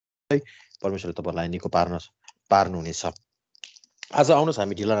परमेश्वरले तपाईँलाई निको पार्नुहुनेछ। आज आउनुहोस्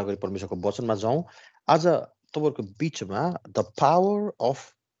हामी ढिला नगरी परमेश्वरको वचनमा जाउँ। आज तपाईँहरूको बिचमा the power of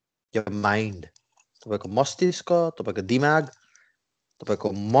your mind, तपाईँको मस्तिष्क, तपाईँको दिमाग, तपाईँको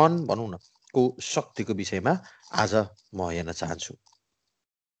मन भनौँ न को शक्तिको विषयमा आज म हेर्न चाहन्छु।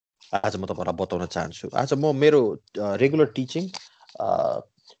 आज म तपाईँहरूलाई बताउन चाहन्छु। आज म मेरो रेगुलर टिचिङ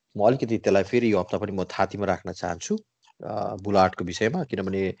म अलिकति त्यसलाई फेरि यो हप्ता पनि म थातीमा राख्न चाहन्छु बुलाहाटको विषयमा,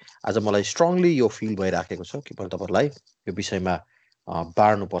 किनभने आज मलाई स्ट्रङली यो फिल भइराखेको छ कि मैले तपाईँहरूलाई यो विषयमा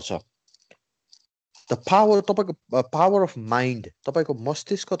बाँड्नुपर्छ। द पावर, तपाईँको पावर अफ माइन्ड, तपाईँको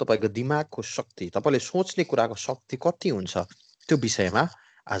मस्तिष्क, तपाईँको दिमागको शक्ति, तपाईँले सोच्ने कुराको शक्ति कति हुन्छ, त्यो विषयमा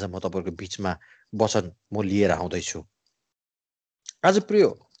आज म तपाईँहरूको बिचमा वचन म लिएर आउँदैछु। आज प्रिय,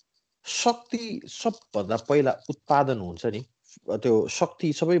 शक्ति सबभन्दा पहिला उत्पादन हुन्छ नि, त्यो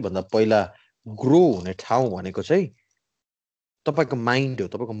शक्ति सबैभन्दा पहिला ग्रो हुने ठाउँ भनेको चाहिँ तपाईँको माइन्ड हो,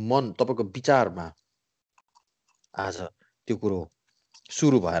 तपाईँको मन, तपाईँको विचारमा आज त्यो कुरो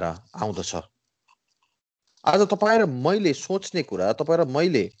सुरु भएर आउँदछ। आज तपाईँ र मैले सोच्ने कुरा, तपाईँ र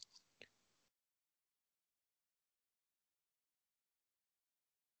मैले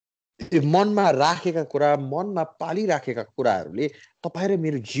मनमा राखेका कुरा, मनमा पालिराखेका कुराहरूले तपाईँ र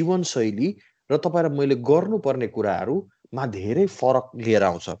मेरो जीवनशैली र तपाईँ र मैले गर्नुपर्ने कुराहरूमा धेरै फरक लिएर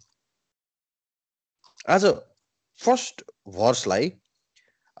आउँछ। आज फर्स्ट भर्सलाई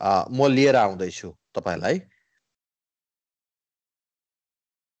म लिएर आउँदैछु तपाईँलाई।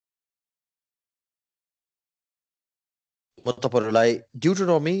 म तपाईँहरूलाई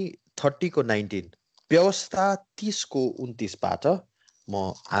ड्युटोनोमी 30:19, व्यवस्था 30:29बाट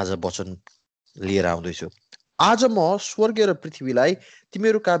म आज वचन लिएर आउँदैछु। आज म स्वर्ग र पृथ्वीलाई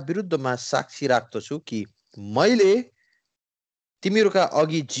तिमीहरूका विरुद्धमा साक्षी राख्दछु कि मैले तिमीहरूका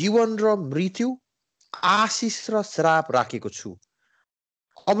अघि जीवन र मृत्यु, आशिष र श्राप राखेको छु।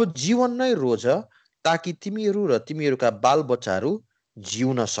 अब जीवन नै रोज, ताकि तिमीहरू र तिमीहरूका बालबच्चाहरू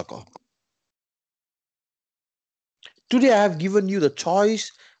जिउन सक। Today I have given you the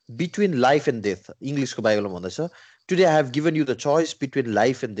choice between life and death. इङ्ग्लिसको बाइबलमा भन्दैछ, Today I have given you the choice between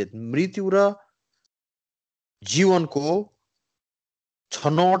life and death. मृत्यु र जीवनको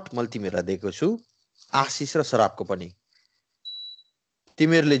छनौट मैले तिमीहरूलाई दिएको छु, आशिष र श्रापको पनि।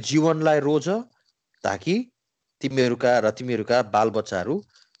 तिमीहरूले जीवनलाई रोज, ताकि तिमीहरूका र तिमीहरूका बालबच्चाहरू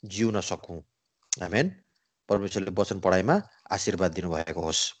जिउन सकौँ। आमेन। परमेश्वरले वचन पढाइमा आशीर्वाद दिनुभएको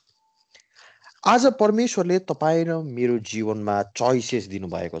होस्। आज परमेश्वरले तपाईँ र मेरो जीवनमा चोइसेस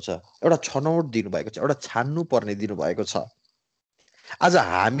दिनुभएको छ, एउटा छनौट दिनुभएको छ, एउटा छान्नु पर्ने दिनुभएको छ। आज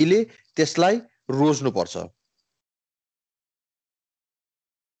हामीले त्यसलाई रोज्नुपर्छ।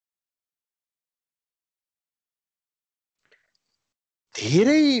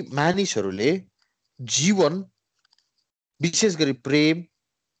 धेरै मानिसहरूले जीवन, विशेष गरी प्रेम,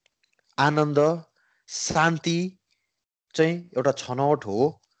 आनन्द, शान्ति चाहिँ एउटा छनौट हो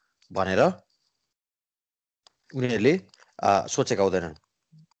भनेर उनीहरूले सोचेका हुँदैनन्।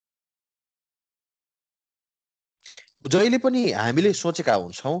 जहिले पनि हामीले सोचेका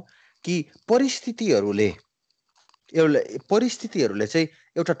हुन्छौँ कि परिस्थितिहरूले चाहिँ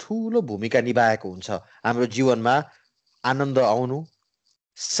एउटा ठुलो भूमिका निभाएको हुन्छ हाम्रो जीवनमा। आनन्द आउनु,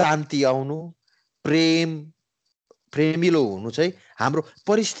 शान्ति आउनु, प्रेमिलो हुनु चाहिँ हाम्रो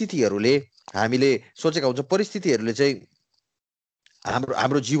परिस्थितिहरूले, हामीले सोचेका हुन्छ परिस्थितिहरूले चाहिँ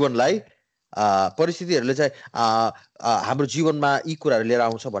हाम्रो जीवनलाई, परिस्थितिहरूले चाहिँ हाम्रो जीवनमा यी कुराहरू लिएर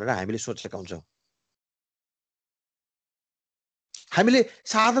आउँछ भनेर हामीले सोचेका हुन्छौँ। हामीले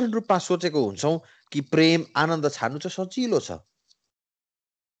साधारण रूपमा सोचेको हुन्छौँ कि प्रेम, आनन्द छान्नु चाहिँ सजिलो छ।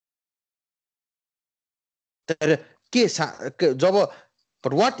 तर जब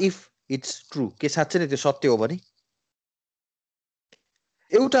but what if it's true, के साँच्चै नै त्यो सत्य हो भने?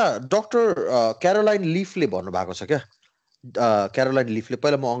 एउटा डक्टर क्यारोलाइन लिफले भन्नुभएको छ क्या, क्यारोलाइन लिफले,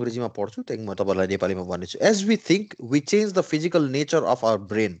 पहिला म अङ्ग्रेजीमा पढ्छु त्यहाँदेखि म तपाईँलाई नेपालीमा भन्नेछु। As we think we change the physical nature of our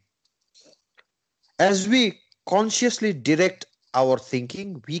brain, as we consciously direct our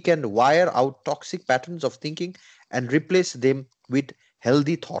thinking, we can wire out toxic patterns of thinking and replace them with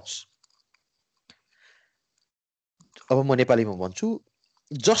healthy thoughts. अब म नेपालीमा भन्छु,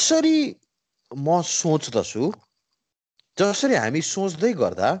 जसरी म सोच्दछु, जसरी हामी सोच्दै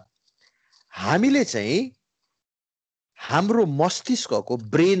गर्दा हामीले चाहिँ हाम्रो मस्तिष्कको,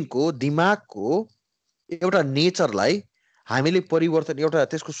 ब्रेनको, दिमागको एउटा नेचरलाई हामीले परिवर्तन, एउटा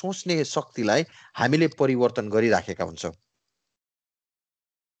त्यसको सोच्ने शक्तिलाई हामीले परिवर्तन गरिराखेका हुन्छौँ।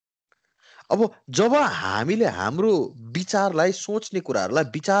 अब जब हामीले हाम्रो विचारलाई, सोच्ने कुराहरूलाई,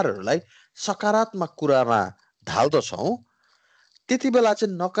 विचारहरूलाई सकारात्मक कुरामा ढाल्दछौँ, त्यति बेला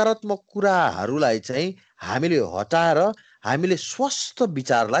चाहिँ नकारात्मक कुराहरूलाई चाहिँ हामीले हटाएर हामीले स्वस्थ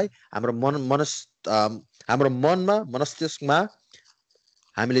विचारलाई हाम्रो हाम्रो मनमा, मस्तिष्कमा,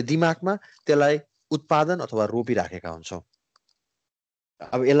 हामीले दिमागमा त्यसलाई उत्पादन अथवा रोपिराखेका हुन्छौँ।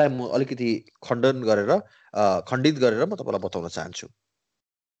 अब यसलाई म अलिकति खण्डित गरेर म तपाईँलाई बताउन चाहन्छु।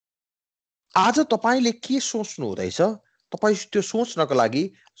 आज तपाईँले के सोच्नु हुँदैछ, तपाईँ त्यो सोच्नको लागि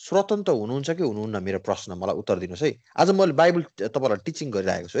स्वतन्त्र हुनुहुन्छ कि हुनुहुन्न? मेरो प्रश्न, मलाई उत्तर दिनुहोस् है। आज मैले बाइबल तपाईँलाई टिचिङ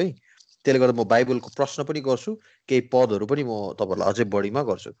गरिरहेको छु है, त्यसले गर्दा म बाइबलको प्रश्न पनि गर्छु, केही पदहरू पनि म तपाईँहरूलाई अझै बढीमा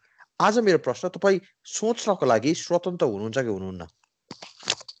गर्छु। आज मेरो प्रश्न, तपाईँ सोच्नको लागि स्वतन्त्र हुनुहुन्छ कि हुनुहुन्न?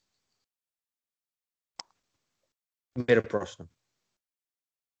 मेरो प्रश्न,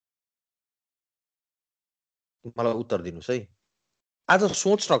 मलाई उत्तर दिनुहोस् है। आज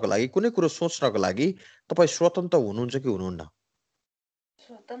सोच्नको लागि, कुनै कुरो सोच्नको लागि तपाईँ स्वतन्त्र हुनुहुन्छ कि हुनुहुन्न?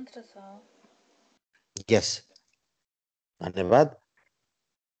 स्वतन्त्र छ। यस, धन्यवाद।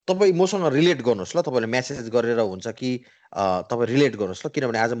 तपाईँ मसँग रिलेट गर्नुहोस् ल, तपाईँले मेसेज गरेर हुन्छ कि तपाईँ रिलेट गर्नुहोस् ल,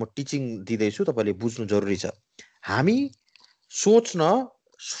 किनभने आज म टिचिङ दिँदैछु, तपाईँले बुझ्नु जरुरी छ। हामी सोच्न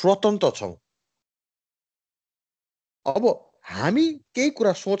स्वतन्त्र छौँ। अब हामी केही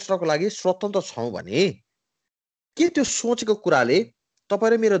कुरा सोच्नको लागि स्वतन्त्र छौँ भने के त्यो सोचेको कुराले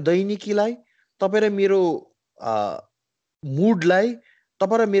तपाईँ र मेरो दैनिकीलाई, तपाईँ र मेरो मुडलाई,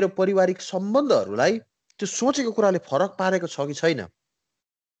 तपाईँ र मेरो पारिवारिक सम्बन्धहरूलाई त्यो सोचेको कुराले फरक पारेको छ कि छैन?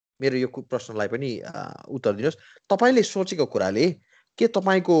 मेरो यो प्रश्नलाई पनि उत्तर दिनुहोस्। तपाईँले सोचेको कुराले के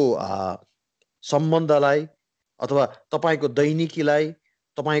तपाईँको सम्बन्धलाई अथवा तपाईँको दैनिकीलाई,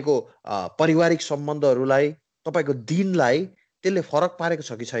 तपाईँको पारिवारिक सम्बन्धहरूलाई, तपाईँको दिनलाई त्यसले फरक पारेको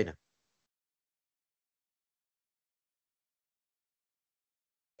छ कि छैन?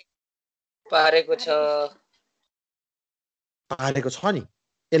 पारेको छ। पारेको छ नि,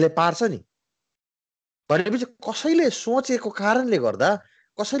 यसले पार्छ नि। भनेपछि कसैले सोचेको कारणले गर्दा,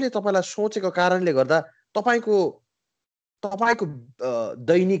 कसैले तपाईँलाई सोचेको कारणले गर्दा तपाईँको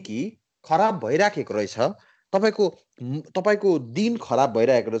दैनिकी खराब भइराखेको रहेछ, तपाईँको दिन खराब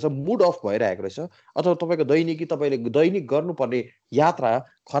भइरहेको रहेछ, मुड अफ भइरहेको रहेछ, अथवा तपाईँको दैनिकी, तपाईँले दैनिक गर्नुपर्ने यात्रा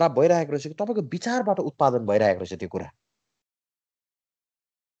खराब भइरहेको रहेछ, तपाईँको विचारबाट उत्पादन भइरहेको रहेछ। त्यो कुरा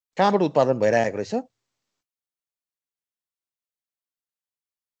कहाँबाट उत्पादन भइरहेको रहेछ?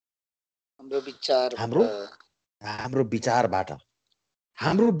 हाम्रो विचारबाट।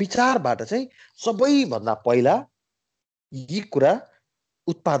 हाम्रो विचारबाट चाहिँ सबैभन्दा पहिला यी कुरा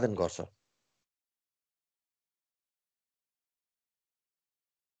उत्पादन गर्छ।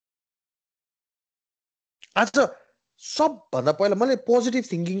 आज सबभन्दा पहिला मैले पोजिटिभ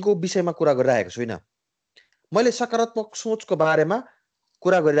थिङ्किङको विषयमा कुरा गरिरहेको छुइनँ, मैले सकारात्मक सोचको बारेमा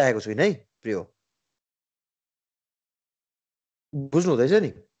कुरा गरिरहेको छुइनँ है प्रियो, बुझ्नु हुँदैछ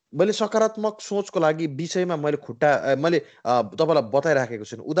नि? मैले सकारात्मक सोचको लागि विषयमा मैले तपाईँलाई बताइराखेको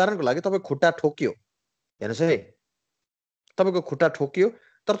छु। उदाहरणको लागि तपाईँ खुट्टा ठोकियो, हेर्नुहोस् है, तपाईँको खुट्टा ठोकियो,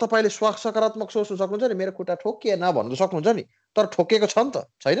 तर तपाईँले सकारात्मक सोच्नु सक्नुहुन्छ नि, मेरो खुट्टा ठोकिएन भन्नु सक्नुहुन्छ नि, तर ठोकिएको छ नि त,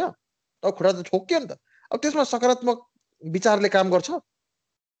 छैन? अब खुट्टा त ठोकियो नि त। अब त्यसमा सकारात्मक विचारले काम गर्छ?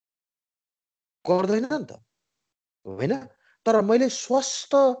 गर्दैन नि त, होइन? तर मैले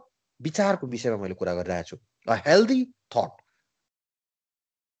स्वस्थ विचारको विषयमा मैले कुरा गरिरहेको छु, अ हेल्दी थट।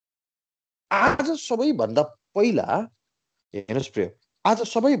 आज सबैभन्दा पहिला हेर्नुहोस् प्रिय, आज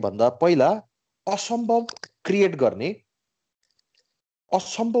सबैभन्दा पहिला असम्भव क्रिएट गर्ने,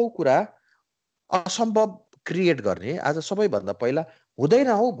 असम्भव क्रिएट गर्ने, आज सबैभन्दा पहिला हुँदैन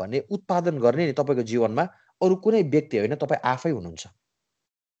हो भन्ने उत्पादन गर्ने नि तपाईँको जीवनमा अरू कुनै व्यक्ति होइन, तपाईँ आफै हुनुहुन्छ।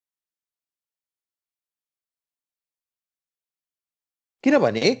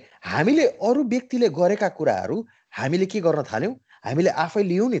 किनभने हामीले अरू व्यक्तिले गरेका कुराहरू हामीले के गर्न थाल्यौँ, हामीले आफै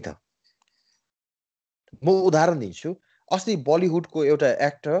लियौँ नि त। म उदाहरण दिन्छु, अस्ति बलिउडको एउटा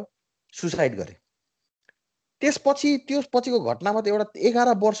एक्टर सुसाइड गरे। त्यसपछिको घटनामा त एउटा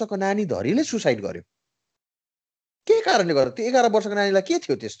 11 वर्षको नानी धरीले सुसाइड गर्यो। के कारणले गर्दा? त्यो 11 वर्षको नानीलाई के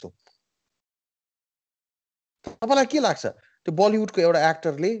थियो त्यस्तो? तपाईँलाई के लाग्छ? त्यो बलिउडको एउटा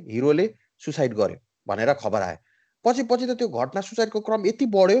एक्टरले, हिरोले सुसाइड गर्यो भनेर खबर आयो। पछि त त्यो घटना, सुसाइडको क्रम यति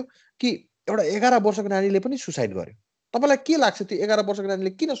बढ्यो कि एउटा 11 वर्षको नानीले पनि सुसाइड गर्यो। तपाईँलाई के लाग्छ त्यो 11 वर्षको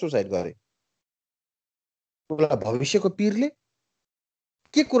नानीले किन सुसाइड गर्यो? उसलाई भविष्यको पिरले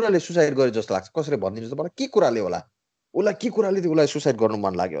के कुराले सुसाइड गर्यो जस्तो लाग्छ? कसरी भनिदिनुहोस् त मलाई, के कुराले होला? उसलाई के कुराले उसलाई सुसाइड गर्नु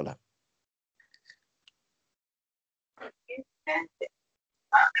मन लाग्यो होला?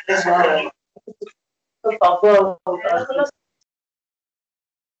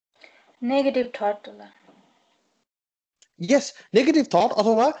 नेगेटिभ थट होला। यस, नेगेटिभ थट,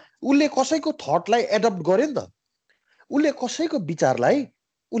 अथवा उसले कसैको थटलाई एडप्ट गर्यो नि त। उसले कसैको विचारलाई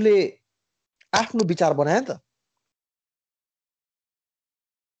उसले आफ्नो विचार बनायो नि त।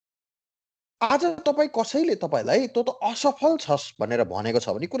 आज तपाईँ कसैले तपाईँलाई तँ त असफल छस् भनेर भनेको छ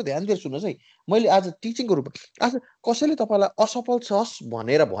भने कुरो ध्यान दिएर सुन्नुहोस् है। मैले आज टिचिङको रूपमा आज कसैले तपाईँलाई असफल छस्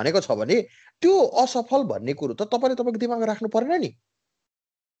भनेर भनेको छ भने त्यो असफल भन्ने कुरो त तपाईँले तपाईँको दिमागमा राख्नु परेन नि।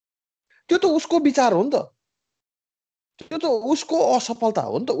 त्यो त उसको विचार हो नि त, त्यो त उसको असफलता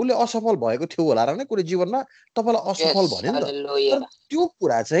हो नि त। उसले असफल भएको थियो होला र नै कुनै जीवनमा तपाईँलाई असफल भन्यो नि त। तर त्यो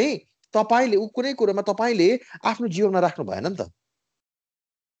कुरा चाहिँ तपाईँले कुनै कुरोमा तपाईँले आफ्नो जीवनमा राख्नु भएन नि त।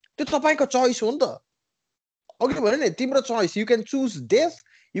 त्यो तपाईँको चोइस हो नि त। अघि भन्यो नि तिम्रो choice, you can choose death,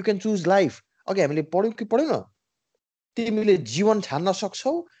 you can choose life. अघि हामीले पढ्यौँ कि पढेन? तिमीले जीवन छान्न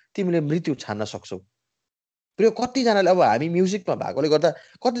सक्छौ, तिमीले मृत्यु छान्न सक्छौ। प्रिय कतिजनाले अब हामी म्युजिकमा भएकोले गर्दा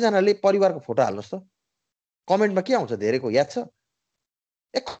कतिजनाले परिवारको फोटो हाल्नुहोस् त, कमेन्टमा के आउँछ धेरैको याद छ?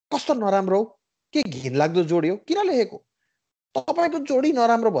 ए कस्तो नराम्रो हो, के घिनलाग्दो जोडी हो, किन लेखेको? तपाईँको जोडी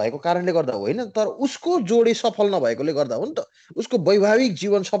नराम्रो भएको कारणले गर्दा होइन, तर उसको जोडी सफल नभएकोले गर्दा हो नि त। उसको वैवाहिक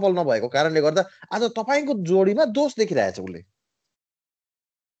जीवन सफल नभएको कारणले गर्दा आज तपाईँको जोडीमा दोष देखिरहेछ उसले।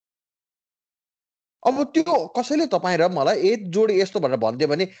 अब त्यो कसैले तपाईँ र मलाई जोडी यस्तो भनेर भनिदियो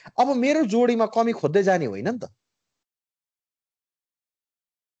भने अब मेरो जोडीमा कमी खोज्दै जाने होइन नि त।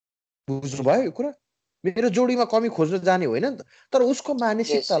 बुझ्नुभयो यो कुरा? मेरो जोडीमा कमी खोज्न जाने होइन नि त। तर उसको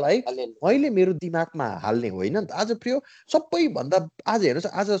मानसिकतालाई मैले मेरो दिमागमा हाल्ने होइन नि त। आज प्रिय सबैभन्दा आज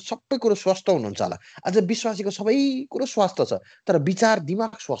हेर्नुहोस्, आज सबै कुरो स्वस्थ हुनुहुन्छ होला। आज विश्वासीको सबै कुरो स्वस्थ छ, तर विचार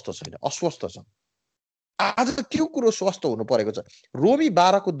दिमाग स्वस्थ छैन, अस्वस्थ छ। आज त्यो कुरो स्वस्थ हुनु परेको छ। रोमी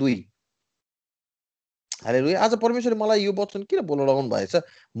 12:2। हालेलुया। आज परमेश्वरले मलाई यो वचन किन बोल्न लगाउनु भएछ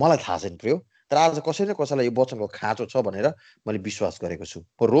मलाई थाहा छैन प्रिय, तर आज कसै न कसैलाई यो वचनको खाँचो छ भनेर मैले विश्वास गरेको छु।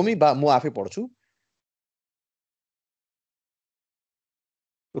 रोमी म आफै पढ्छु।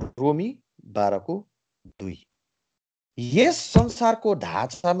 रोमी 12:2। यस संसारको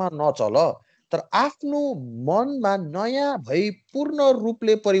ढाँचामा नचल, तर आफ्नो मनमा नयाँ भई पूर्ण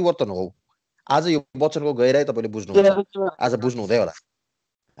रूपले परिवर्तन हो। आज यो वचनको गहिराई तपाईँले बुझ्नुहुन्छ, आज बुझ्नु हुँदै होला।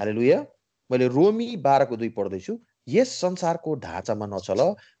 हालेलुया। मैले रोमी 12:2 पढ्दैछु। यस संसारको ढाँचामा नचल,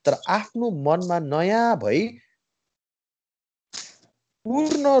 तर आफ्नो मनमा नयाँ भई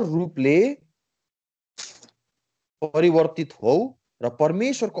पूर्ण रूपले परिवर्तित हो र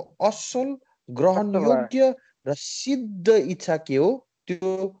परमेश्वरको असल, ग्रहण योग्य र सिद्ध इच्छा के हो त्यो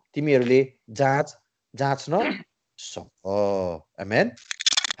तिमीहरूले जाँच्न सक। आमेन।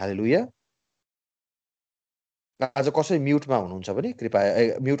 हालेलुया। आज कसै म्युटमा हुनुहुन्छ भने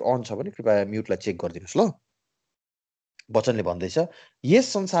कृपया म्युट अन छ भने कृपया म्युटलाई चेक गरिदिनुहोस् ल। वचनले भन्दैछ यस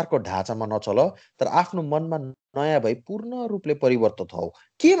संसारको ढाँचामा नचल, तर आफ्नो मनमा नयाँ भई पूर्ण रूपले परिवर्तन हौ।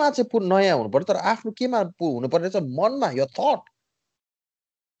 केमा चाहिँ नयाँ हुनु पर्यो, तर आफ्नो केमा हुनु पर्ने छ? मनमा, यो थट।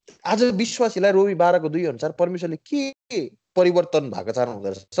 आज विश्वासीलाई रोमी 12:2 अनुसार परमेश्वरले के परिवर्तन भएको चाहनु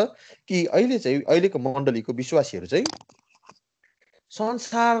हुँदछ कि अहिलेको मण्डलीको विश्वासीहरू चाहिँ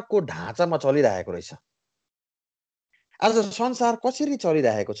संसारको ढाँचामा चलिरहेको रहेछ। आज संसार कसरी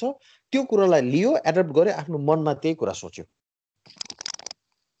चलिरहेको छ त्यो कुरालाई लियो, एडप्ट गर्यो, आफ्नो मनमा त्यही कुरा सोच्यो,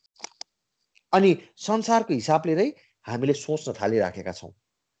 अनि संसारको हिसाबले नै हामीले सोच्न थालिराखेका छौँ।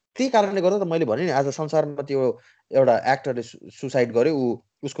 त्यही कारणले गर्दा त मैले भने नि आज संसारमा त्यो एउटा एक्टरले सुसाइड गर्यो,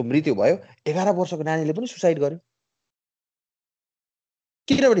 उसको मृत्यु भयो। 11 वर्षको नानीले पनि सुसाइड गर्यो,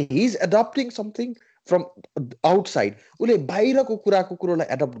 किनभने he is adapting something from outside. उसले बाहिरको कुरोलाई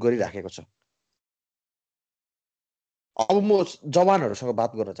एडप्ट गरिराखेको छ। अब म जवानहरूसँग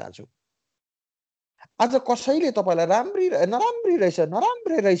बात गर्न चाहन्छु। आज कसैले तपाईँलाई नराम्रै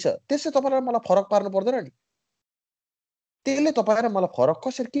रहेछ त्यसै तपाईँलाई मलाई फरक पार्नु पर्दैन नि। त्यसले तपाईँ र मलाई फरक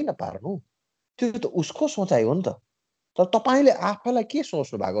कसरी किन पार्नु? त्यो त उसको सोचाइ हो नि त। तर तपाईँले आफैलाई के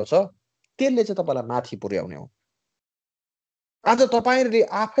सोच्नु भएको छ त्यसले चाहिँ तपाईँलाई माथि पुर्याउने हो। आज तपाईँले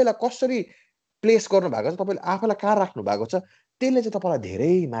आफैलाई कसरी प्लेस गर्नु भएको छ, तपाईँले आफैलाई कहाँ राख्नु भएको छ त्यसले चाहिँ तपाईँलाई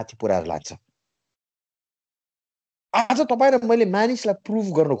धेरै माथि पुर्याएर लान्छ। आज तपाईँ र मैले मानिसलाई प्रुभ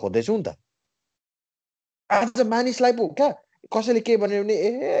गर्नु खोज्दैछु नि त। आज मानिसलाई पो क्या कसैले के भन्यो भने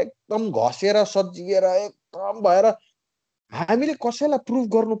एकदम घसेर सजिएर एकदम भएर हामीले कसैलाई प्रुभ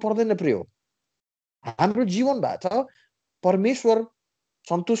गर्नु पर्दैन प्रिय। हाम्रो जीवन भएको छ परमेश्वर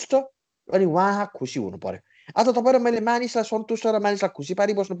सन्तुष्ट अनि उहाँ खुसी हुनु पर्यो। आज तपाईँ र मैले मानिसलाई सन्तुष्ट र मानिसलाई खुसी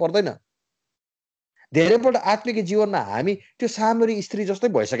पारी बस्नु पर्दैन। धेरैपल्ट आत्मिक जीवनमा हामी त्यो सामरी स्त्री जस्तै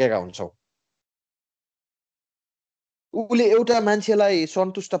भइसकेका हुन्छौँ। उसले एउटा मान्छेलाई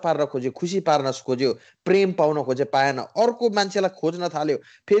सन्तुष्ट पार्न खोज्यो, खुसी पार्न खोज्यो, प्रेम पाउन खोजे, पाएन। अर्को मान्छेलाई खोज्न थाल्यो,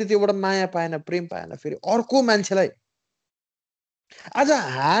 फेरि त्योबाट माया पाएन, प्रेम पाएन, फेरि अर्को मान्छेलाई। आज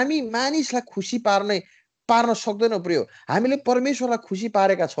हामी मानिसलाई खुसी पार्न सक्दैनौँ प्रिय। हामीले परमेश्वरलाई खुसी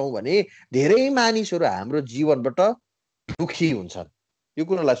पारेका छौँ भने धेरै मानिसहरू हाम्रो जीवनबाट दुखी हुन्छन्। यो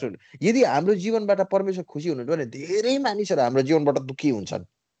कुरालाई सुन, यदि हाम्रो जीवनबाट परमेश्वर खुसी हुनुहुन्छ भने धेरै मानिसहरू हाम्रो जीवनबाट दुखी हुन्छन्।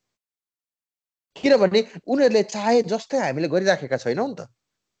 किनभने उनीहरूले चाहे जस्तै हामीले गरिराखेका छैनौँ नि त।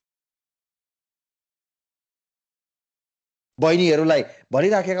 बहिनीहरूलाई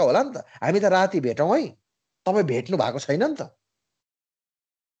भनिराखेका होला नि त, हामी त राति भेटौँ है, तपाईँ भेट्नु भएको छैन नि त।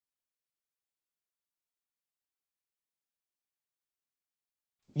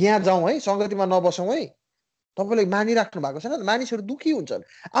 यहाँ जाउँ है, सङ्गतिमा नबसौँ है, तपाईँले मानिराख्नु भएको छैन। मानिसहरू दुखी हुन्छन्।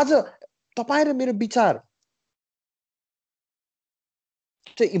 आज तपाईँ र मेरो विचार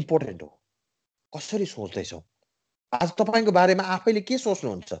चाहिँ इम्पोर्टेन्ट हो, कसरी सोच्दैछौँ। आज तपाईँको बारेमा आफैले के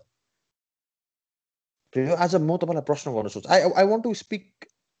सोच्नुहुन्छ। आज म तपाईँलाई प्रश्न गर्न सोच्छु। I want to speak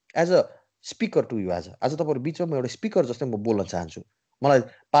as a speaker to you. आज तपाईँहरू बिचमा म एउटा स्पिकर जस्तै म बोल्न चाहन्छु। मलाई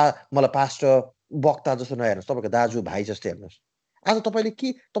पास्टर वक्ता जस्तो नहेर्नुहोस्, तपाईँको दाजु भाइ जस्तै हेर्नुहोस्। आज तपाईँले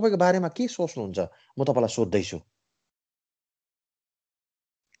तपाईँको बारेमा के सोच्नुहुन्छ म तपाईँलाई सोध्दैछु।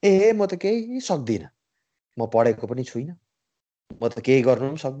 म त केही सक्दिनँ, म पढेको पनि छुइनँ, म त केही गर्नु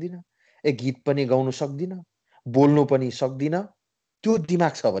पनि सक्दिनँ, गीत पनि गाउनु सक्दिनँ, बोल्नु पनि सक्दिनँ, त्यो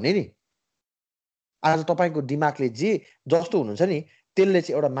दिमाग छ भने नि आज तपाईँको दिमागले जे जस्तो हुनुहुन्छ नि त्यसले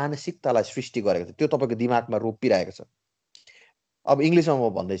चाहिँ एउटा मानसिकतालाई सृष्टि गरेको छ, त्यो तपाईँको दिमागमा रोपिरहेको छ। अब इङ्ग्लिसमा म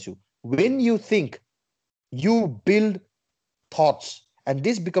भन्दैछु, when you think you build thoughts and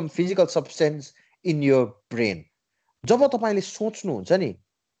this become physical substance in your brain। जब तपाईँले सोच्नुहुन्छ नि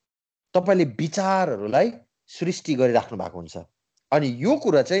तपाईँले विचारहरूलाई सृष्टि गरिराख्नु भएको हुन्छ, अनि यो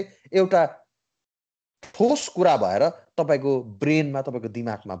कुरा चाहिँ एउटा ठोस कुरा भएर तपाईँको ब्रेनमा तपाईँको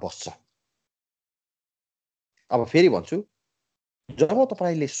दिमागमा बस्छ। अब फेरि भन्छु, जब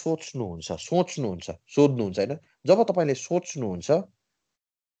तपाईँले सोध्नुहुन्छ होइन, जब तपाईँले सोच्नुहुन्छ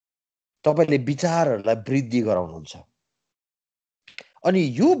तपाईँले विचारहरूलाई वृद्धि गराउनुहुन्छ, अनि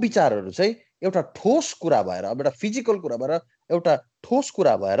यो विचारहरू चाहिँ एउटा ठोस कुरा भएर, अब एउटा फिजिकल कुरा भएर, एउटा ठोस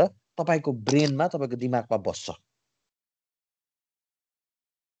कुरा भएर तपाईँको ब्रेनमा तपाईँको दिमागमा बस्छ।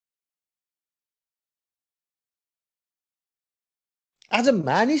 आज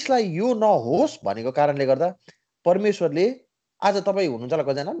मानिसलाई यो नहोस् भनेको कारणले गर्दा परमेश्वरले आज तपाईँ हुनुहुन्छ होला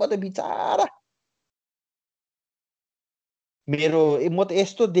कजना, म त बिचारा म त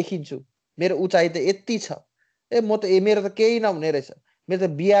यस्तो देखिन्छु, मेरो उचाइ त यति छ, म त मेरो त केही नहुने रहेछ, मेरो त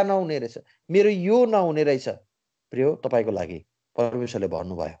बिहा नहुने रहेछ, मेरो यो नहुने रहेछ। प्रिय तपाईँको लागि परमेश्वरले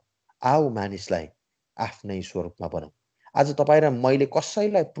भन्नुभयो, आऊ मानिसलाई आफ्नै स्वरूपमा बनाऊ। आज तपाईँ र मैले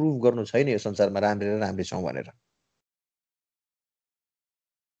कसैलाई प्रुभ गर्नु छैन यो संसारमा राम्रै छौँ भनेर,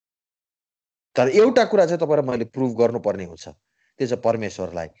 तर एउटा कुरा चाहिँ तपाईँ र मैले प्रुभ गर्नुपर्ने हुन्छ, त्यो चाहिँ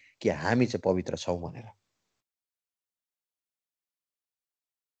परमेश्वरलाई कि हामी चाहिँ पवित्र छौँ भनेर।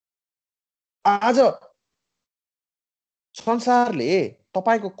 आज संसारले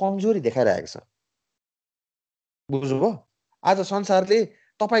तपाईँको कमजोरी देखाइरहेको छ, बुझ्नुभयो? आज संसारले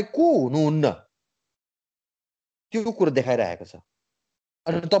तपाईँ को हुनुहुन्न त्यो कुरा देखाइरहेको छ,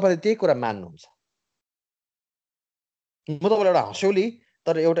 अनि तपाईँले त्यही कुरा मान्नुहुन्छ। म तपाईँलाई एउटा हँस्यौली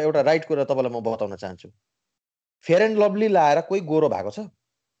तर एउटा राइट कुरा तपाईँलाई म बताउन चाहन्छु। फेयर एन्ड लभली लाएर कोही गोरो भएको छ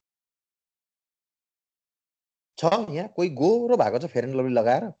यहाँ? कोही गोरो भएको छ फेयर एन्ड लभली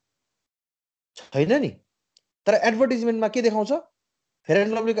लगाएर? छैन नि। तर एडभर्टिजमेन्टमा के देखाउँछ? फेयर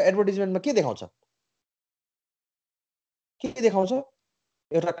एन्ड लभलीको एडभर्टिजमेन्टमा के देखाउँछ?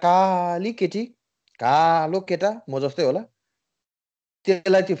 एउटा काली केटी, कालो केटा, म जस्तै होला,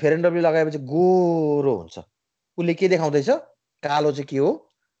 त्यसलाई त्यो फेयर एन्ड लभली लगाएपछि गोरो हुन्छ। उसले के देखाउँदैछ? कालो चाहिँ के हो?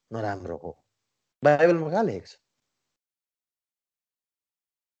 नराम्रो हो। बाइबलमा कहाँ लेखेको छ?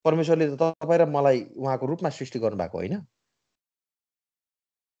 परमेश्वरले त तपाईँ र मलाई उहाँको रूपमा सृष्टि गर्नुभएको होइन?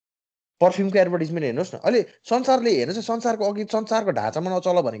 पर्फ्युमको एडभर्टिजमेन्ट हेर्नुहोस् न, अहिले संसारले हेर्नुहोस्, संसारको अघि संसारको ढाँचामा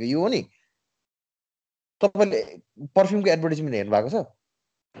नचल भनेको यो हो नि। तपाईँले पर्फ्युमको एडभर्टिजमेन्ट हेर्नु भएको छ?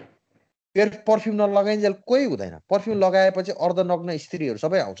 पर्फ्युम नलगाइन्जेल कोही हुँदैन। पर्फ्युम लगाएपछि अर्धनग्न स्त्रीहरू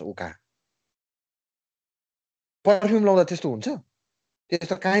सबै आउँछ ऊ कहाँ। पर्फ्युम लाउँदा त्यस्तो हुन्छ?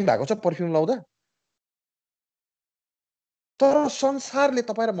 त्यस्तो काहीँ भएको छ पर्फ्युम लाउँदा? तर संसारले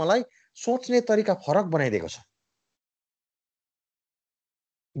तपाईँ र मलाई सोच्ने तरिका फरक बनाइदिएको छ,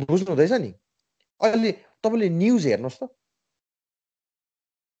 बुझ्नु हुँदैछ नि? अहिले तपाईँले न्युज हेर्नुहोस् त,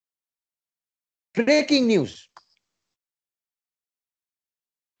 ब्रेकिङ न्युज।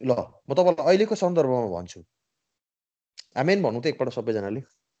 ल म तपाईँलाई अहिलेको सन्दर्भमा भन्छु, आमेन भन्नु त एकपल्ट सबैजनाले।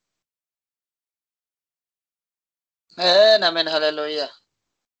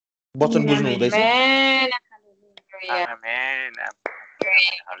 वचन बुझ्नु हुँदैछ?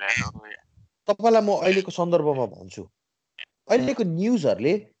 तपाईँलाई म अहिलेको सन्दर्भमा भन्छु, अहिलेको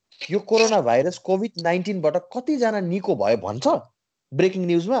न्युजहरूले यो कोरोना भाइरस कोभिड-19बाट कतिजना निको भयो भन्छ ब्रेकिङ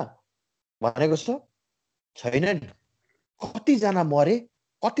न्युजमा? भनेको छैन नि। कतिजना मरे,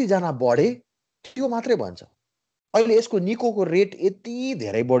 कतिजना बढे, त्यो मात्रै भन्छ। अहिले यसको निकोको रेट यति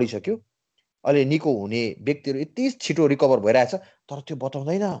धेरै बढिसक्यो, अहिले निको हुने व्यक्तिहरू यति छिटो रिकभर भइरहेछ, तर त्यो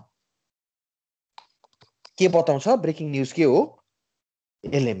बताउँदैन। के बताउँछ? ब्रेकिङ न्युज के हो?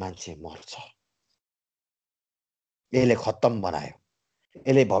 यसले मान्छे मर्छ, यसले खत्तम बनायो,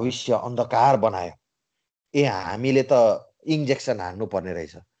 यसले भविष्य अन्धकार बनायो, ए हामीले त इन्जेक्सन हान्नु पर्ने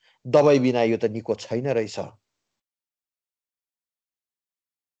रहेछ, दबाई बिना यो त निको छैन रहेछ,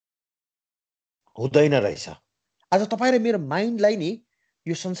 हुँदैन रहेछ। आज तपाईँ र मेरो माइन्डलाई नि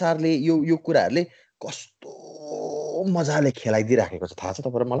यो संसारले यो कुराहरूले कस्तो मजाले खेलाइदिइराखेको छ थाहा छ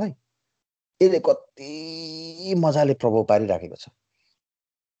तपाईँ र मलाई? यसले कति मजाले प्रभाव पारिराखेको छ।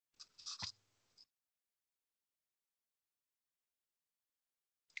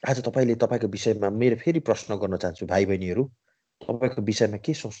 आज तपाईँले तपाईँको विषयमा मेरो फेरि प्रश्न गर्न चाहन्छु, भाइ बहिनीहरू, तपाईँको विषयमा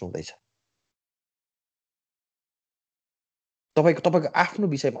के सोच्नु हुँदैछ? तपाईँको आफ्नो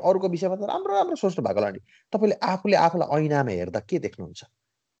विषयमा, अरूको विषयमा त राम्रो राम्रो सोच्नु भएको होला नि, तपाईँले आफूले आफूलाई ऐनामा हेर्दा के देख्नुहुन्छ?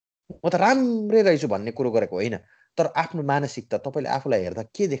 म त राम्रै रहेछु भन्ने कुरो गरेको होइन, तर आफ्नो मानसिकता तपाईँले आफूलाई हेर्दा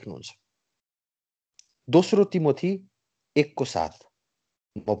के देख्नुहुन्छ? 2 तिमोथी 1:7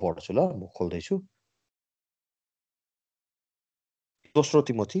 म पढ्छु, ल म खोल्दैछु। 2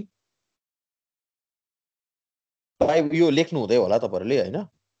 तिमोथी, यो लेख्नु हुँदै होला तपाईँहरूले, होइन?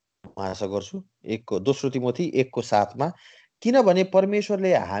 म आशा गर्छु। 2 तिमोथी 1:7 किनभने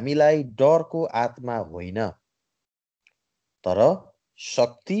परमेश्वरले हामीलाई डरको आत्मा होइन, तर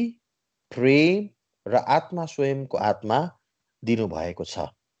शक्ति, प्रेम र आत्मा स्वयंको आत्मा दिनुभएको छ।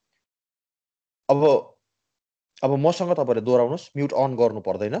 अब मसँग तपाईँले दोहोऱ्याउनुहोस्, म्युट अन गर्नु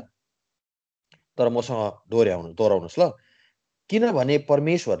पर्दैन, तर मसँग दोहोऱ्याउनुहोस् ल। किनभने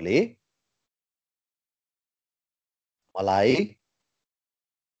परमेश्वरले मलाई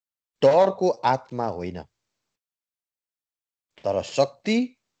डरको आत्मा होइन, तर शक्ति,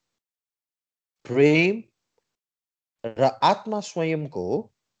 प्रेम र आत्मा स्वयंको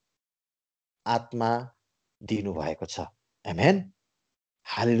आत्मा दिनुभएको छ। आमेन,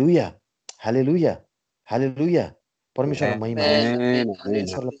 हालेलुया, हालेलुया, हालेलुया। परमेश्वरलाई महिमा होस्,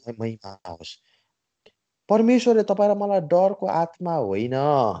 परमेश्वरलाई महिमा होस्। परमेश्वरले तपाईँ र मलाई डरको आत्मा होइन,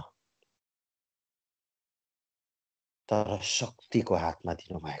 तर शक्तिको आत्मा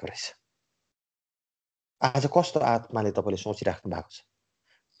दिनुभएको रहेछ। आज कस्तो आत्माले तपाईँले सोचिराख्नु भएको छ?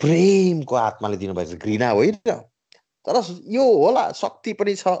 प्रेमको आत्माले दिनुभएको छ, घृणा होइन। तर यो होला, शक्ति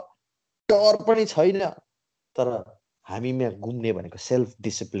पनि छ, डर पनि छैन, तर हामीमा गुम्ने भनेको सेल्फ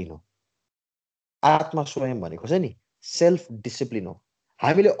डिसिप्लिन हो। आत्मा स्वयं भनेको चाहिँ नि सेल्फ डिसिप्लिन हो।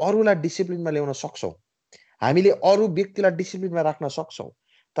 हामीले अरूलाई डिसिप्लिनमा ल्याउन सक्छौँ, हामीले अरू व्यक्तिलाई डिसिप्लिनमा राख्न सक्छौँ,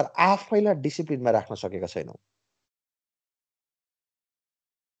 तर आफैलाई डिसिप्लिनमा राख्न सकेका छैनौँ।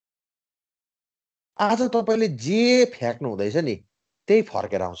 आज तपाईँले जे फ्याँक्नु हुँदैछ नि त्यही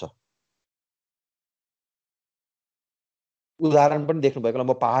फर्केर आउँछ। उदाहरण पनि देख्नुभएको होला,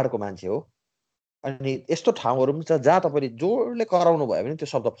 म पहाडको मान्छे हो, अनि यस्तो ठाउँहरू पनि छ जहाँ तपाईँले जोडले कराउनु भयो भने त्यो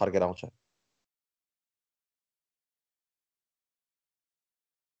शब्द फर्केर आउँछ।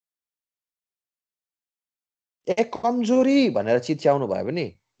 कमजोरी भनेर चिच्याउनु भयो भने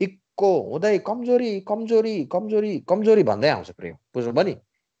इक्को हुँदै कमजोरी कमजोरी कमजोरी कमजोरी भन्दै आउँछ प्रेम, बुझ्नुभयो नि?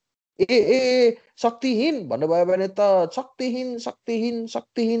 ए शक्तिहीन भन्नुभयो भने त शक्तिहीन शक्तिहीन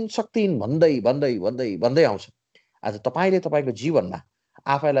शक्तिहीन शक्तिहीन भन्दै भन्दै भन्दै भन्दै आउँछ। आज तपाईँले तपाईँको जीवनमा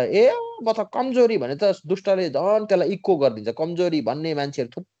आफैलाई म त कमजोरी भने त दुष्टले झन् त्यसलाई इक्को गरिदिन्छ। कमजोरी भन्ने मान्छेहरू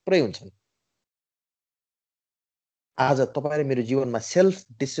थुप्रै हुन्छन्। आज तपाईँ र मेरो जीवनमा सेल्फ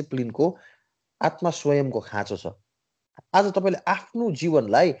डिसिप्लिनको, आत्मा स्वयंको खाँचो छ। आज तपाईँले आफ्नो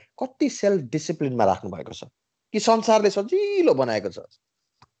जीवनलाई कति सेल्फ डिसिप्लिनमा राख्नु भएको छ कि संसारले सजिलो बनाएको छ?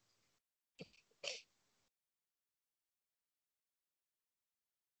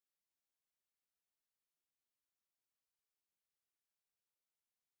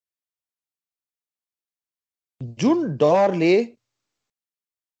 जुन डरले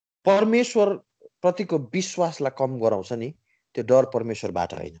परमेश्वर प्रतिको विश्वासलाई कम गराउँछ नि, त्यो डर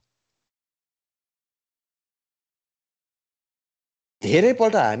परमेश्वरबाट होइन।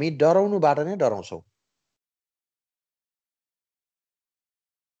 धेरैपल्ट हामी डराउनुबाट नै डराउँछौँ।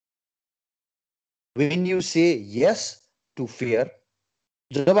 When you say yes to fear,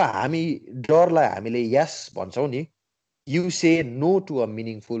 जब हामी डरलाई हामीले yes भन्छौँ नि, you say no to a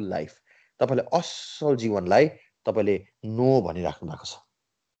meaningful life. तपाईँले असल जीवनलाई तपाईँले नो भनिराख्नु भएको छ।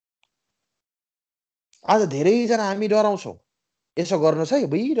 आज धेरैजना हामी डराउँछौँ। यसो गर्नुहोस् है,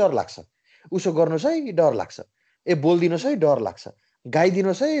 भइ डर लाग्छ, उसो गर्नुहोस् है डर लाग्छ, बोलिदिनुहोस् है डर लाग्छ,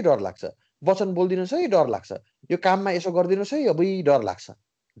 गाइदिनुहोस् है डर लाग्छ, वचन बोलिदिनुहोस् है डर लाग्छ, यो काममा यसो गरिदिनुहोस् है, अबै डर लाग्छ।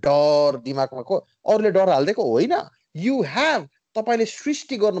 डर दिमागमा अरूले डर हालिदिएको होइन, यु हेभ, तपाईँले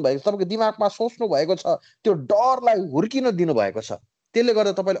सृष्टि गर्नुभएको, तपाईँको दिमागमा सोच्नु भएको छ, त्यो डरलाई हुर्किन दिनुभएको छ। त्यसले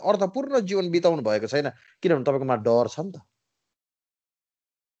गर्दा तपाईँले अर्थपूर्ण जीवन बिताउनु भएको छैन, किनभने तपाईँकोमा डर छ नि त।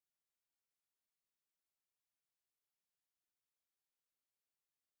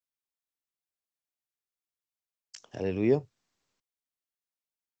 हालेलुया।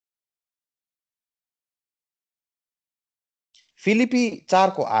 फिलिपी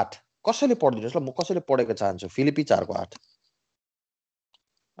 4:8 कसैले पढिदिनुहोस् ल, म कसैले पढेको चाहन्छु। फिलिपी 4:8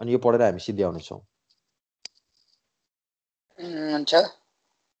 अनि यो पढेर हामी सिधै आउनेछौँ। हुन्छ।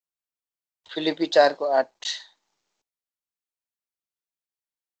 फिलिपी 4:8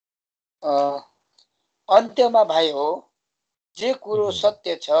 अन्त्यमा भाइ हो, जे कुरो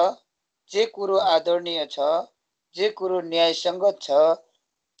सत्य छ, जे कुरो आदरणीय छ, जे कुरो न्यायसङ्गत छ,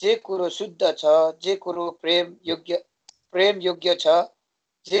 जे कुरो शुद्ध छ, जे कुरो प्रेम योग्य छ,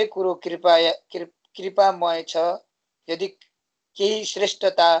 जे कुरो कृपामय छ, यदि केही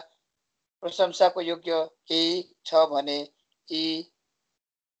श्रेष्ठता प्रशंसाको योग्य केही छ भने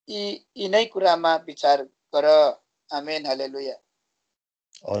यिनै कुरामा विचार गर। आमेन, हालेलुया।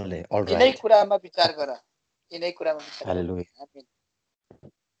 यिनै कुरामा विचार गर, यिनै कुरामा विचार गर। हालेलुया।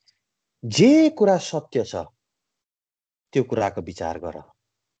 जे कुरा सत्य छ त्यो कुराको विचार गर,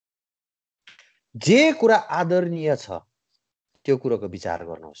 जे कुरा आदरणीय छ त्यो कुरोको विचार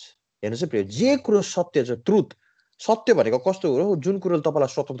गर्नुहोस्। हेर्नुहोस् है प्रिय, जे कुरो सत्य छ, ट्रुथ, सत्य भनेको कस्तो हो, जुन कुरोले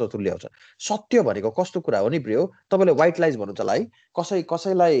तपाईँलाई स्वतन्त्र तुल्याउँछ। सत्य भनेको कस्तो कुरा हो नि प्रिय, तपाईँले व्हाइट लाइज भन्नुहुन्छ होला है,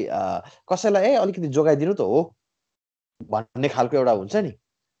 कसैलाई अलिकति जोगाइदिनु त हो भन्ने खालको एउटा हुन्छ नि।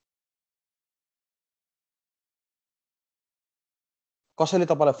 कसैले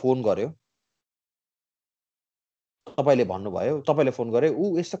तपाईँलाई फोन गर्यो, तपाईँले भन्नुभयो, तपाईँले फोन गर्यो,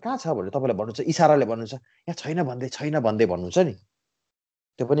 ऊ यस्तो कहाँ छ भनेर तपाईँले भन्नुहुन्छ, इसाराले भन्नुहुन्छ, यहाँ छैन भन्दै भन्नुहुन्छ नि,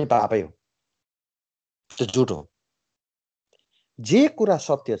 त्यो पनि पापै हो, त्यो झुट हो। जे कुरा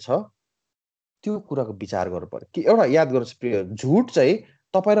सत्य छ त्यो कुराको विचार गर्नु पर्यो। कि एउटा याद गर्नुहोस् प्रिय, झुट चाहिँ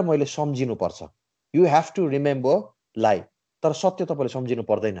तपाईँ र मैले सम्झिनु पर्छ। यु हेभ टु रिमेम्बर लाई, तर सत्य तपाईँले सम्झिनु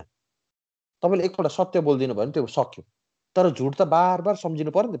पर्दैन। तपाईँले एकपल्ट सत्य बोलिदिनु भयो भने त्यो सक्यो, तर झुट त बार बार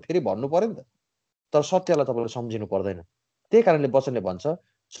सम्झिनु पर्यो नि त, फेरि भन्नु पर्यो नि त, तर सत्यलाई तपाईँले सम्झिनु पर्दैन। त्यही कारणले वचनले भन्छ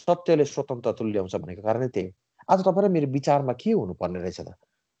सत्यले स्वतन्त्र तुल्याउँछ भनेको कारणै त्यही हो। आज तपाईँ र मेरो विचारमा के हुनुपर्ने रहेछ त,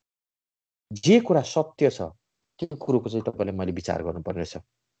 जे कुरा सत्य छ त्यो कुरोको चाहिँ तपाईँले मैले विचार गर्नुपर्ने रहेछ।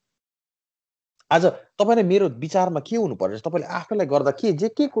 आज तपाईँ र मेरो विचारमा के हुनुपर्ने रहेछ, तपाईँले आफैलाई गर्दा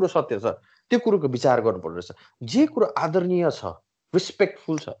के कुरो सत्य छ त्यो कुरोको विचार गर्नुपर्ने रहेछ। जे कुरो आदरणीय छ,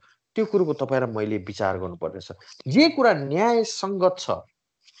 रिस्पेक्टफुल छ, त्यो कुरोको तपाईँ र मैले विचार गर्नुपर्ने रहेछ। जे कुरा न्यायसङ्गत छ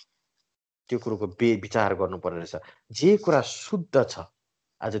त्यो कुरोको विचार गर्नुपर्ने रहेछ। जे कुरा शुद्ध छ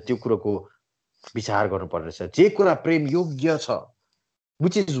आज त्यो कुरोको विचार गर्नुपर्ने रहेछ। जे कुरा प्रेम योग्य छ,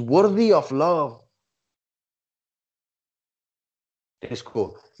 which is worthy of love, त्यसको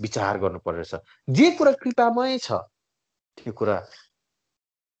विचार गर्नुपर्ने रहेछ। जे कुरा कृपामय छ त्यो कुरा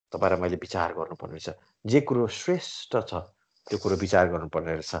तपाईँ र मैले विचार गर्नुपर्ने रहेछ। जे कुरो श्रेष्ठ छ त्यो कुरो विचार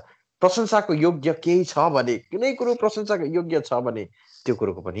गर्नुपर्ने रहेछ। प्रशंसाको योग्य केही छ भने, कुनै कुरो प्रशंसाको योग्य छ भने त्यो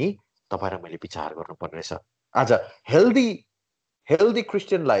कुरोको पनि तपाईँ र मैले विचार गर्नुपर्ने रहेछ। आज healthy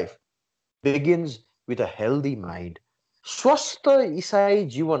Christian life begins with a healthy mind. स्वस्थ इसाई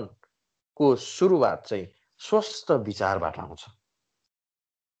जीवनको सुरुवात चाहिँ स्वस्थ विचारबाट आउँछ।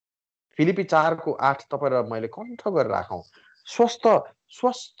 फिलिपी 4:8 तपाईँ र मैले कण्ठ गरेर राखौँ।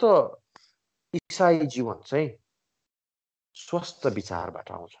 स्वस्थ इसाई जीवन चाहिँ स्वस्थ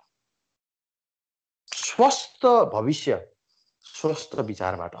विचारबाट आउँछ। स्वस्थ भविष्य स्वस्थ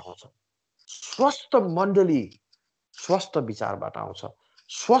विचारबाट आउँछ। स्वस्थ मण्डली स्वस्थ विचारबाट आउँछ।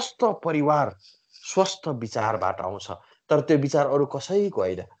 स्वस्थ परिवार स्वस्थ विचारबाट आउँछ। तर त्यो विचार अरू कसैको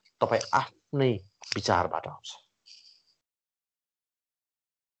होइन, तपाईँ आफ्नै विचारबाट आउँछ।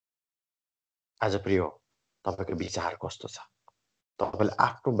 आज प्रिय, तपाईँको विचार कस्तो छ? तपाईँले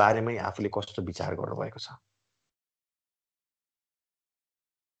आफ्नो बारेमै आफूले कस्तो विचार गर्नुभएको छ?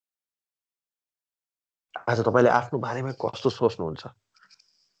 आज तपाईँले आफ्नो बारेमा कस्तो सोच्नुहुन्छ?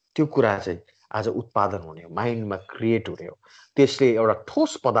 त्यो कुरा चाहिँ आज उत्पादन हुने हो, माइन्डमा क्रिएट हुने हो। त्यसले एउटा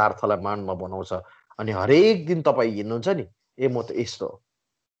ठोस पदार्थलाई माइन्डमा बनाउँछ अनि हरेक दिन तपाईँ हिँड्नुहुन्छ नि, ए म त यस्तो हो,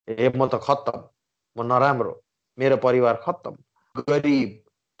 ए म त खत्तम, म नराम्रो, मेरो परिवार खत्तम, गरिब,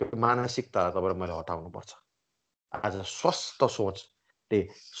 त्यो मानसिकतालाई तपाईँ मैले हटाउनुपर्छ। आज स्वस्थ सोचले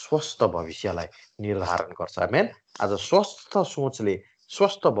स्वस्थ भविष्यलाई निर्धारण गर्छ। आमेन। आज स्वस्थ सोचले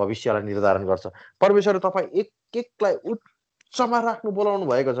स्वस्थ भविष्यलाई निर्धारण गर्छ। परमेश्वरले तपाईँ एकलाई उच्चमा राख्नु बोलाउनु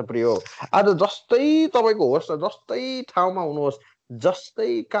भएको छ प्रिय। आज जस्तै तपाईँको होस्, जस्तै ठाउँमा हुनुहोस्,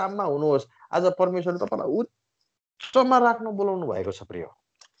 जस्तै काममा हुनुहोस्, आज परमेश्वरले तपाईँलाई उच्चमा राख्नु बोलाउनु भएको छ प्रिय।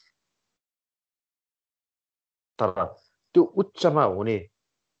 तर त्यो उच्चमा हुने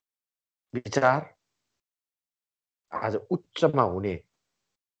विचार आज उच्चमा हुने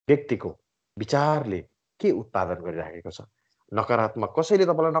व्यक्तिको विचारले के उत्पादन गरिराखेको छ। नकारात्मक कसैले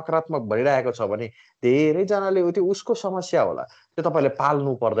तपाईँलाई नकारात्मक भनिरहेको छ भने धेरैजनाले त्यो उसको समस्या होला, त्यो तपाईँले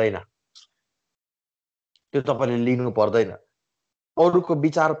पाल्नु पर्दैन, त्यो तपाईँले लिनु पर्दैन। अरूको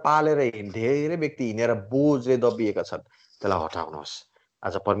विचार पालेर धेरै व्यक्ति हिँडेर बोझले दबिएका छन्, त्यसलाई हटाउनुहोस्।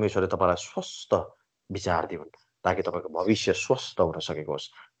 आज परमेश्वरले तपाईँलाई स्वस्थ विचार दिउन् ताकि तपाईँको भविष्य स्वस्थ हुन सकेको होस्,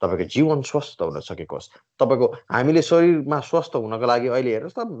 तपाईँको जीवन स्वस्थ हुन सकेको होस्। तपाईँको हामीले शरीरमा स्वस्थ हुनको लागि अहिले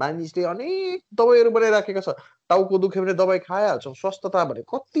हेर्नुहोस् त, मानिसले अनेक दबाईहरू बनाइराखेको छ। टाउको दुख्यो भने दबाई खाइहाल्छौँ, स्वस्थता भने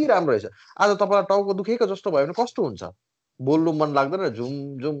कति राम्रो रहेछ। आज तपाईँलाई टाउको दुखेको जस्तो भयो भने कस्तो हुन्छ? बोल्नु मन लाग्दैन, झुम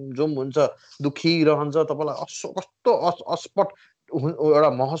झुम झुम हुन्छ, दुखिरहन्छ, तपाईँलाई कस्तो अस्पट एउटा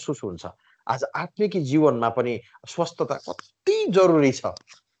महसुस हुन्छ। आज आत्मिक जीवनमा पनि स्वस्थता कति जरुरी छ।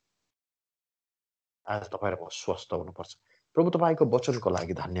 आज तपाईँ र म स्वस्थ हुनुपर्छ। प्रभु तपाईँको वचनको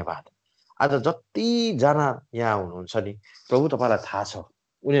लागि धन्यवाद। आज जतिजना यहाँ हुनुहुन्छ नि, प्रभु तपाईँलाई थाहा छ,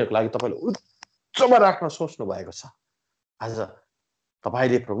 उनीहरूको लागि तपाईँले उच्चमा राख्न सोच्नु भएको छ। आज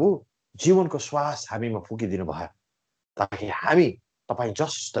तपाईँले प्रभु जीवनको श्वास हामीमा फुकिदिनु भयो ताकि हामी तपाईँ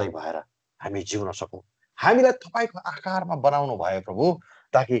जस्तै भएर हामी जिउन सकौँ। हामीलाई तपाईँको आकारमा बनाउनु भयो प्रभु,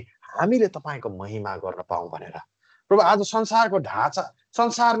 ताकि हामीले तपाईँको महिमा गर्न पाऊँ भनेर। प्रभु आज संसारको ढाँचा,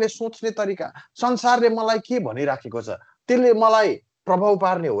 संसारले सोच्ने तरिका, संसारले मलाई के भनिराखेको छ त्यसले मलाई प्रभाव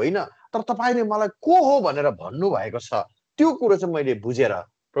पार्ने होइन, तर तपाईँले मलाई को हो भनेर भन्नुभएको छ। त्यो कुरो चाहिँ मैले बुझेर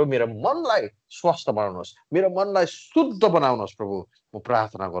प्रभु मेरो मनलाई स्वस्थ बनाउनुहोस्, मेरो मनलाई शुद्ध बनाउनुहोस्। प्रभु म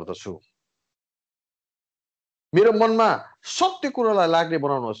प्रार्थना गर्दछु, मेरो मनमा सत्य कुरोलाई लाग्ने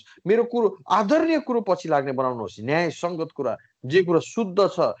बनाउनुहोस्, मेरो कुरो आदरणीय कुरो पछि लाग्ने बनाउनुहोस्, न्याय सङ्गत कुरा, जे कुरो शुद्ध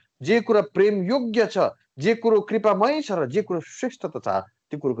छ, जे कुरा प्रेम योग्य छ, जे कुरो कृपामय छ र जे कुरो श्रेष्ठता छ,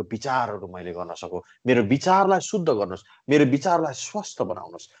 त्यो कुरोको विचारहरू मैले गर्न सकौँ। मेरो विचारलाई शुद्ध गर्नुहोस्, मेरो विचारलाई स्वस्थ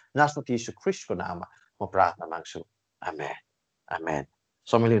बनाउनुहोस्। नासमती यीशु ख्रीष्टको नाममा म प्रार्थना माग्छु। आमेन, आमेन।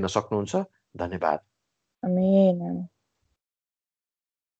 समय लिन सक्नुहुन्छ? धन्यवाद। आमेन।